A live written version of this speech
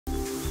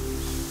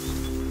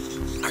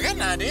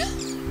got an idea.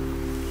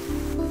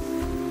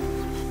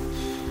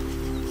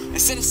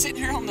 Instead of sitting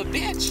here on the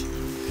bench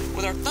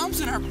with our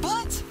thumbs in our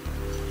butts,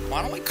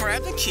 why don't we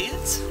grab the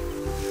kids,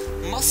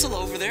 muscle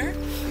over there,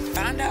 and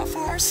find out for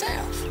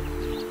ourselves?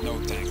 No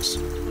thanks.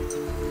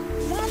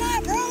 Why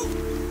not, bro?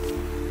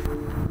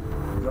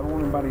 I don't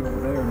want anybody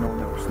over there knowing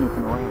that we're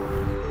snooping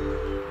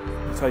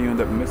around. That's how you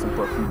end up missing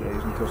for a few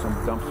days until some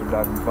dumpster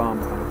diving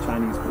vomit on a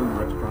Chinese food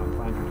restaurant and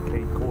find your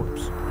decayed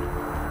corpse.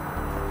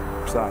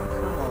 Besides,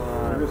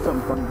 if there's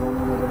something funny going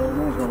on over there,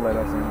 no one's gonna let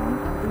us in on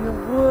it. In the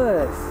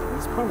woods.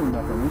 It's probably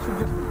nothing. We should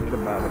just forget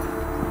about it.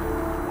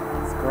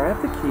 Let's grab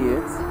the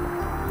kids,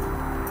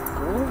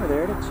 go over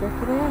there to check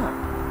it out.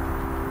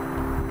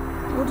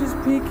 We'll just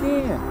peek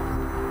in.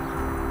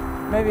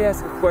 Maybe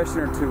ask a question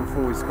or two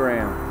before we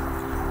scram.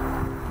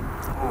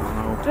 I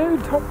don't know.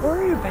 Dude, don't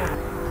worry about it.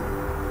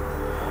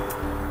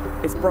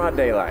 It's broad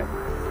daylight.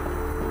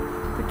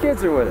 The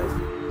kids are with us.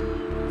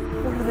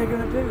 What are they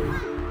gonna do?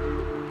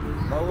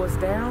 Mow us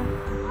down?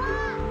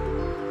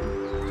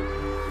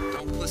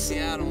 Don't pussy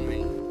out on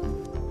me.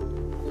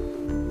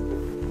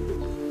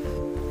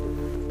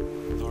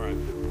 All right.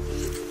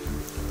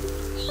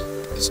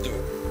 Let's do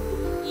it.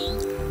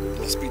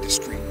 Let's be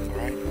discreet, all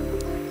right?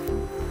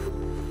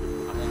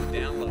 I'm on the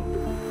down low.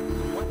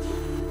 What?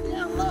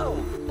 Down low?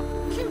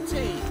 QT.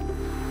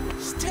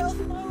 Stealth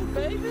mode,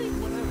 baby.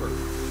 Whatever.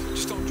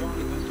 Just don't draw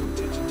any undue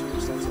attention to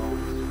us, that's all.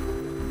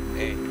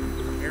 Hey,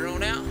 from here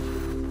on out,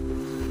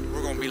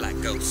 we're gonna be like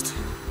ghosts.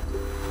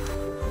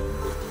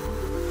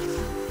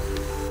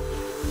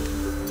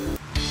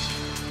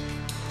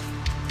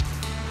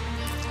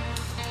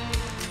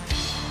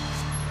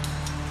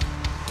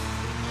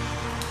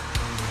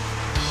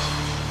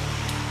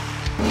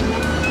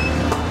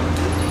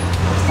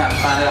 Time to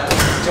find out what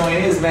this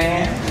joint is,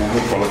 man. Yeah,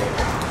 hopefully.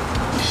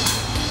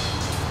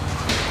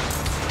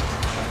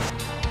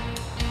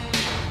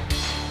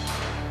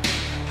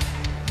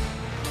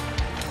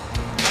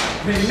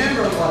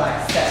 Remember what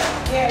I said.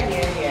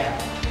 Yeah.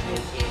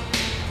 Thank you.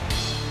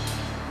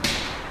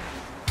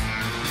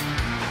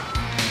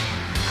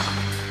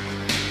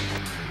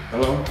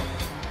 Hello?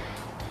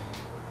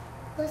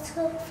 Let's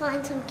go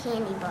find some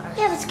candy bars.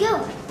 Yeah, let's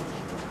go.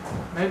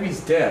 Maybe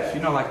he's deaf.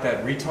 You know, like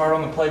that retard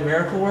on the play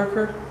Miracle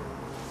Worker?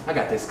 I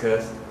got this,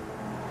 cuz.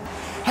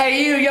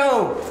 Hey, you,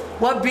 yo!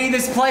 What be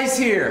this place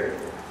here?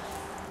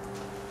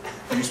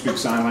 Do you speak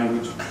sign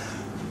language?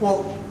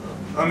 Well,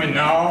 I mean,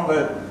 no,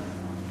 but...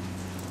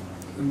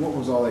 And what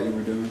was all that you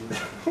were doing?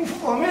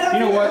 Well, man, You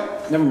know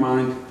what? Never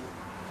mind.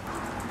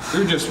 We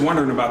were just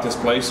wondering about this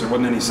place. There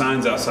wasn't any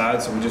signs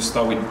outside, so we just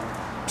thought we'd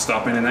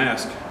stop in and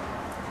ask.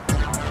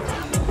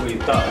 Well, you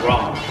thought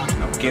wrong.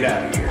 Now get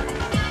out of here.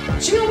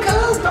 Chill,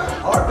 cuz.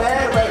 Our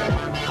bad,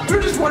 right?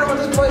 We're just wondering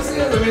what this place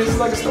is. I mean, is this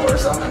like a store or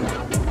something?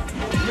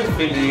 You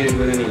affiliated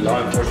with any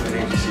law enforcement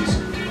agencies?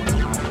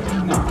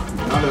 No,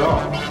 not at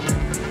all.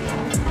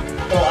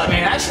 Well, I mean,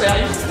 actually, I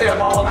used to stay up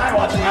all night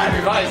watching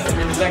Miami Vice. I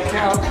mean, does that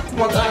count?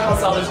 One time I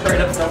saw this great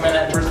episode, man,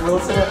 that Bruce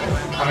Willis in it.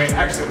 I mean,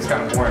 actually, it was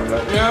kind of boring,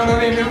 but you know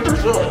what I mean?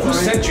 Bruce Willis. Who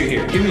sent you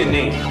here? Give me a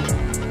name.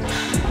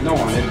 No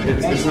one.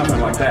 It's nothing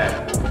like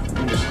that.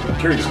 I'm just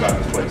curious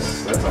about this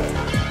place. That's all.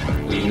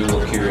 Well, you know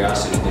what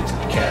curiosity did to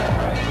the cat,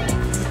 right?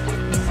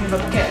 Tell me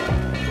about the cat.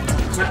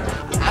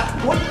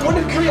 What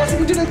did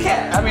curiosity do to the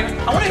cat? I mean,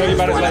 I want to Tell you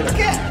about it the later.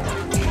 cat.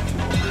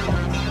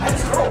 I had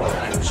this girl one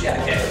night. She had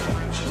a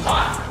cat. She was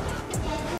hot.